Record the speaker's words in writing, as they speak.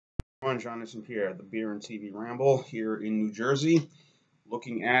I'm Jonathan Pierre, the Beer and TV Ramble here in New Jersey,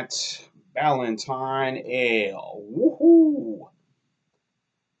 looking at Ballentine Ale. Woohoo!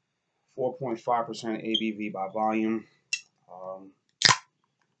 4.5% ABV by volume. Um,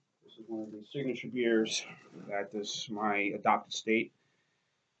 this is one of the signature beers that my adopted state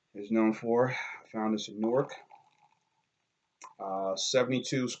is known for. I found this in Newark.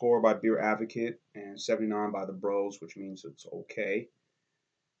 72 score by Beer Advocate and 79 by the Bros, which means it's okay.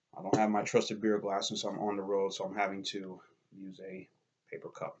 I don't have my trusted beer glass since I'm on the road, so I'm having to use a paper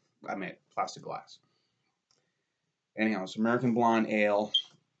cup. I mean, plastic glass. Anyhow, it's American Blonde Ale.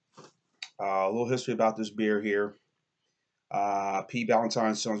 A little history about this beer here. P.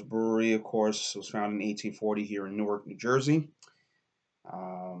 Ballentine Sons Brewery, of course, was founded in 1840 here in Newark, New Jersey.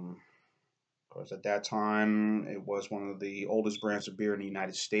 Of course, at that time, it was one of the oldest brands of beer in the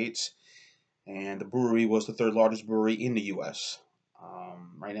United States, and the brewery was the third largest brewery in the U.S.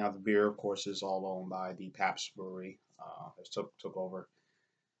 Right now, the beer, of course, is all owned by the Pabst Brewery. It took over.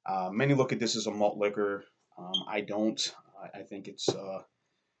 Many look at this as a malt liquor. I don't. I think it's a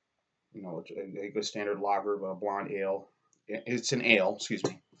good standard lager of a blonde ale. It's an ale, excuse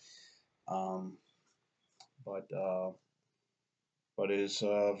me. Um, but it is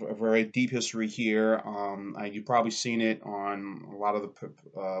a very deep history here. You've probably seen it on a lot of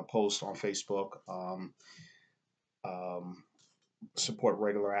the posts on Facebook. Um, Support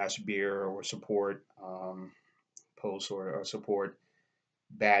regular ass beer or support posts or support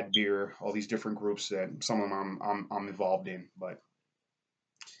bad beer. All these different groups that some of them I'm involved in, but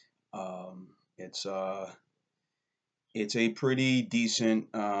um, it's it's a pretty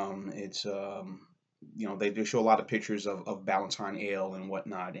decent. They show a lot of pictures of Ballantine Ale and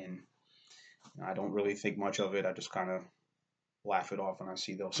whatnot, and I don't really think much of it. I just kind of laugh it off when I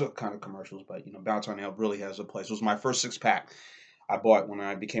see those kind of commercials. But Ballantine Ale really has a place. It was my first 6 pack I bought when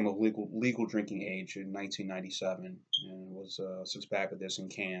I became a legal drinking age in 1997, and it was a 6 pack of this in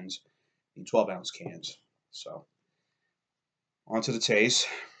cans, in 12-ounce cans. So on to the taste.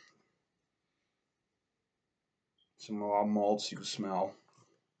 Some malts you can smell.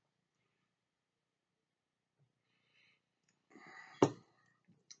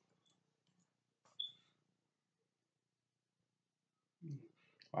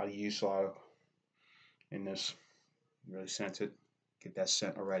 A lot of yeast oil in this. Really scent it. Get that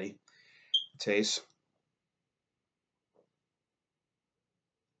scent already. Taste.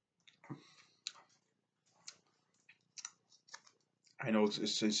 I know it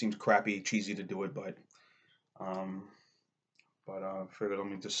seems crappy, cheesy to do it, um, figured let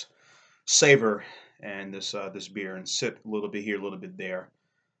me just savor and this beer and sip a little bit here, a little bit there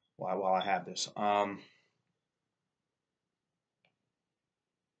while I have this.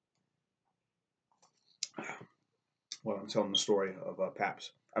 Well, I'm telling the story of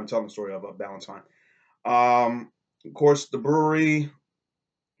Paps. I'm telling the story of Ballantine. Of course, the brewery,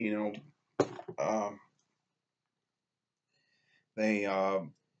 you know, um, they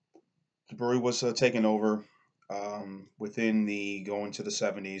the brewery was taken over within the going to the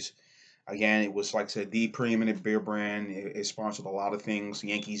 70s. Again, it was like I said, the preeminent beer brand. It sponsored a lot of things: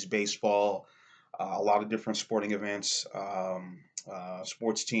 Yankees baseball, a lot of different sporting events,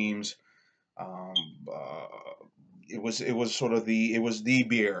 sports teams. Um, uh, it was sort of the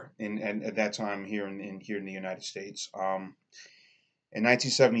beer at that time here in the United States. In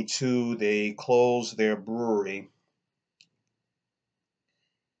 1972, they closed their brewery,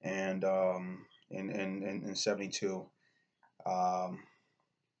 and in 72. Um,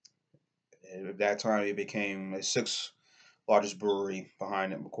 at that time, it became a sixth largest brewery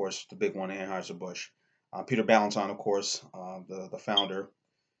behind, of course, the big one, Anheuser-Busch. Peter Ballantine, of course, the founder.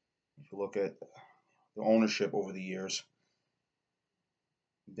 If you look at the ownership over the years,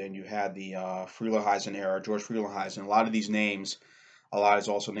 then you had the Frelinghuysen era, George Frelinghuysen. A lot of these names, a lot is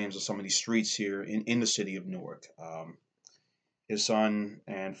also names of some of these streets here in the city of Newark. His son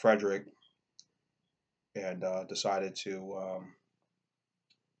and Frederick had decided to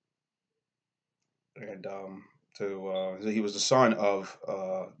and he was the son of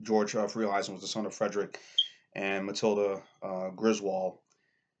George Frelinghuysen was the son of Frederick and Matilda Griswold,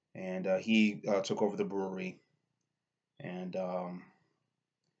 and he took over the brewery, and um,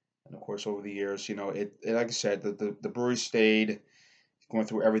 and of course over the years, it like I said, the brewery stayed going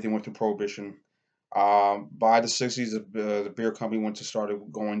through everything, went through Prohibition. By the 60s, the beer company went to started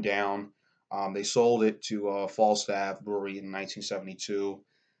going down. They sold it to Falstaff Brewery in 1972,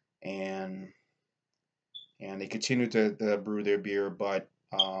 and they continued to brew their beer, but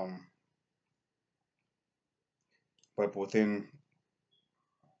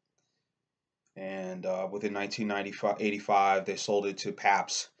within 1985, they sold it to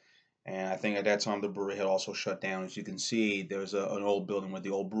Pabst, And I think at that time the brewery had also shut down. As you can see, there's an old building where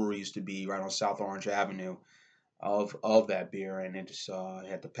the old brewery used to be, right on South Orange Avenue, of that beer, and it just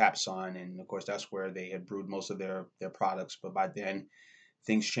had the Pap sign, and of course that's where they had brewed most of their products. But by then,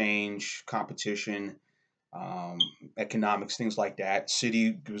 things change, competition, um, economics, things like that.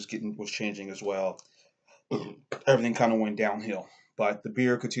 City was changing as well. Everything kind of went downhill. But the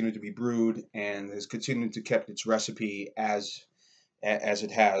beer continued to be brewed and has continued to kept its recipe as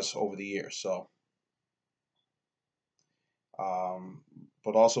it has over the years. So, um,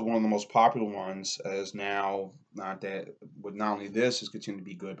 but also one of the most popular ones is now not that with not only this has continued to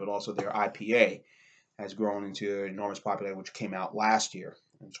be good, but also their IPA has grown into enormous popularity, which came out last year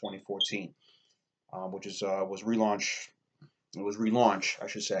in 2014, which is was relaunched. It was relaunched, I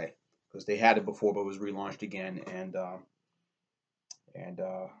should say, because they had it before, but it was relaunched again, and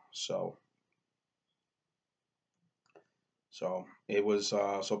so it was.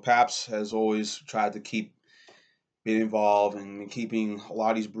 So Paps has always tried to keep being involved in keeping a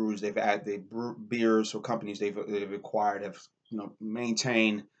lot of these brews beers or companies they've acquired have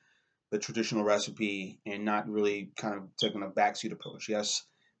maintained the traditional recipe and not really kind of taking a backseat approach. Yes,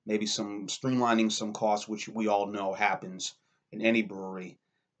 maybe some streamlining some costs, which we all know happens in any brewery,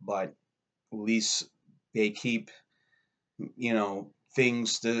 but at least they keep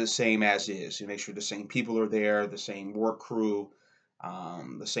things the same as is. You make sure the same people are there, the same work crew,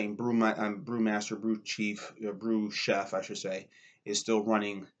 the same brewmaster, brew chief, brew chef, I should say, is still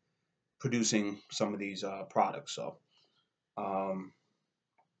running, producing some of these products. So um,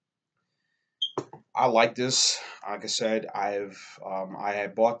 I like this. Like I said, I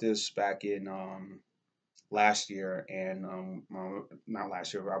had bought this back in last year, and not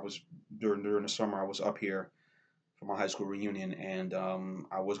last year. I was during the summer. I was up here for my high school reunion, and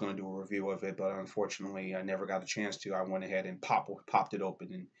I was going to do a review of it, but unfortunately, I never got a chance to. I went ahead and popped it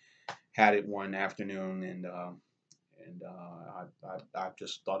open and had it one afternoon, and I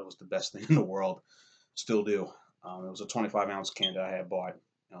just thought it was the best thing in the world. Still do. It was a 25-ounce can that I had bought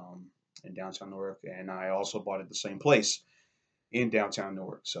in downtown Newark, and I also bought it the same place in downtown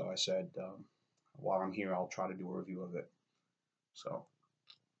Newark. So I said, while I'm here, I'll try to do a review of it. So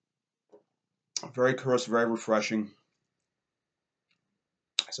very crisp, very refreshing.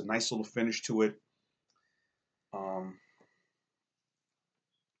 It's a nice little finish to it. Um,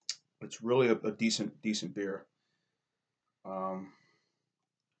 it's really a decent beer. Um,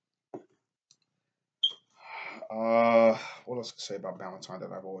 what else to say about Ballentine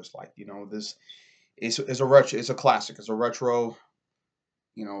that I've always liked? This is a retro. It's a classic. It's a retro.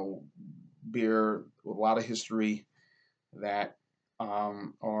 You know, beer with a lot of history that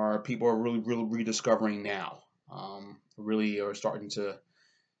are people are really rediscovering now. Really are starting to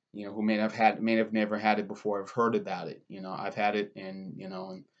who may have never had it before. Have heard about it. I've had it, and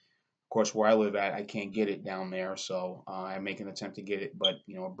of course, where I live at, I can't get it down there, so I make an attempt to get it, but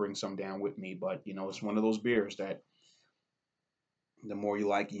bring some down with me. But it's one of those beers that the more you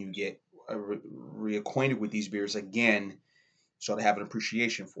like and you get reacquainted with these beers again, start to have an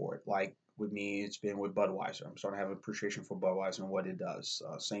appreciation for it. Like with me, it's been with Budweiser. I'm starting to have an appreciation for Budweiser and what it does.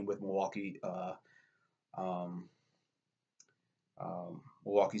 Same with um,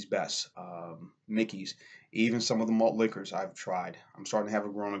 Milwaukee's Best, Mickey's, even some of the malt liquors I've tried. I'm starting to have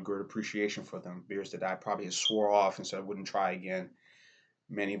a good appreciation for them. Beers that I probably swore off and said I wouldn't try again.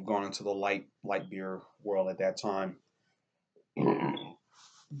 Many have gone into the light beer world at that time,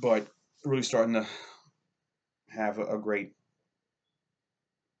 but really starting to have a great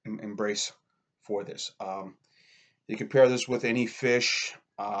embrace for this. You compare this with any fish,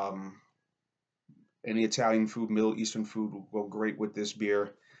 any Italian food, Middle Eastern food will go great with this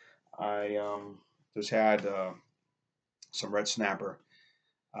beer. I just had some red snapper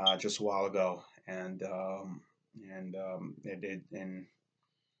just a while ago, and it did,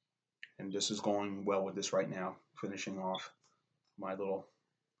 and this is going well with this right now. Finishing off my little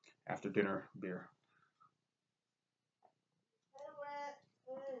after dinner beer.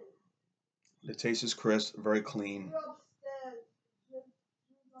 The taste is crisp, very clean,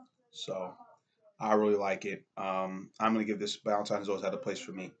 so I really like it. I'm gonna give this Valentine's always had a place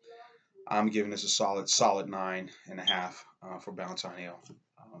for me. I'm giving this a solid 9.5 for Ballentine Ale.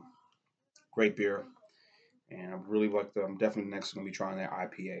 Um, Great beer, and I really like I'm definitely next going to be trying that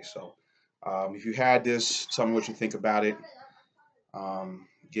IPA. So, if you had this, tell me what you think about it.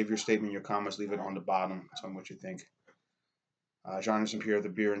 Give your statement, your comments, leave it on the bottom. Tell me what you think. John Anderson here, the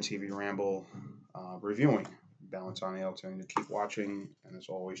Beer and TV Ramble, reviewing Ballentine Ale. Telling you to keep watching, and as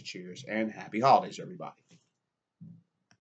always, cheers and happy holidays, everybody.